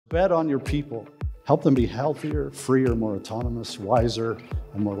Bet on your people. Help them be healthier, freer, more autonomous, wiser,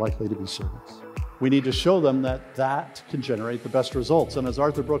 and more likely to be servants. We need to show them that that can generate the best results. And as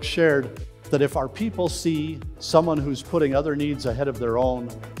Arthur Brooks shared, that if our people see someone who's putting other needs ahead of their own,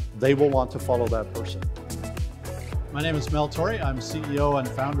 they will want to follow that person. My name is Mel Torrie. I'm CEO and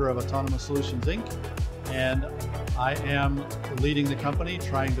founder of Autonomous Solutions, Inc. And I am leading the company,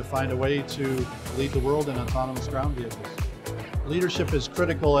 trying to find a way to lead the world in autonomous ground vehicles. Leadership is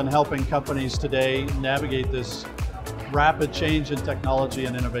critical in helping companies today navigate this rapid change in technology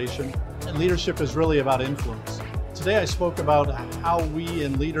and innovation. And leadership is really about influence. Today I spoke about how we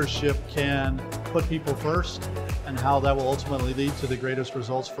in leadership can put people first and how that will ultimately lead to the greatest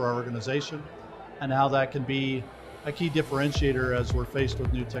results for our organization, and how that can be a key differentiator as we're faced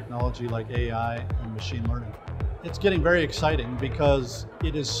with new technology like AI and machine learning. It's getting very exciting because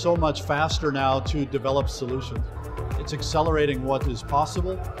it is so much faster now to develop solutions. It's accelerating what is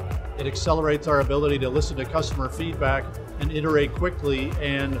possible. It accelerates our ability to listen to customer feedback and iterate quickly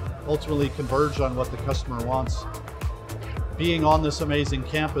and ultimately converge on what the customer wants. Being on this amazing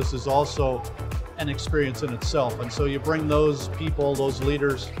campus is also an experience in itself. And so you bring those people, those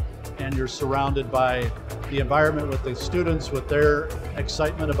leaders, and you're surrounded by the environment with the students, with their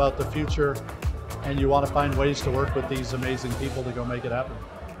excitement about the future, and you want to find ways to work with these amazing people to go make it happen.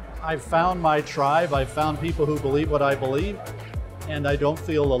 I've found my tribe. I've found people who believe what I believe, and I don't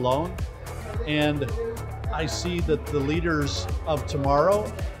feel alone. And I see that the leaders of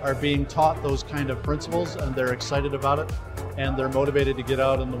tomorrow are being taught those kind of principles, and they're excited about it, and they're motivated to get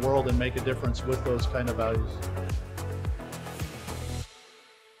out in the world and make a difference with those kind of values.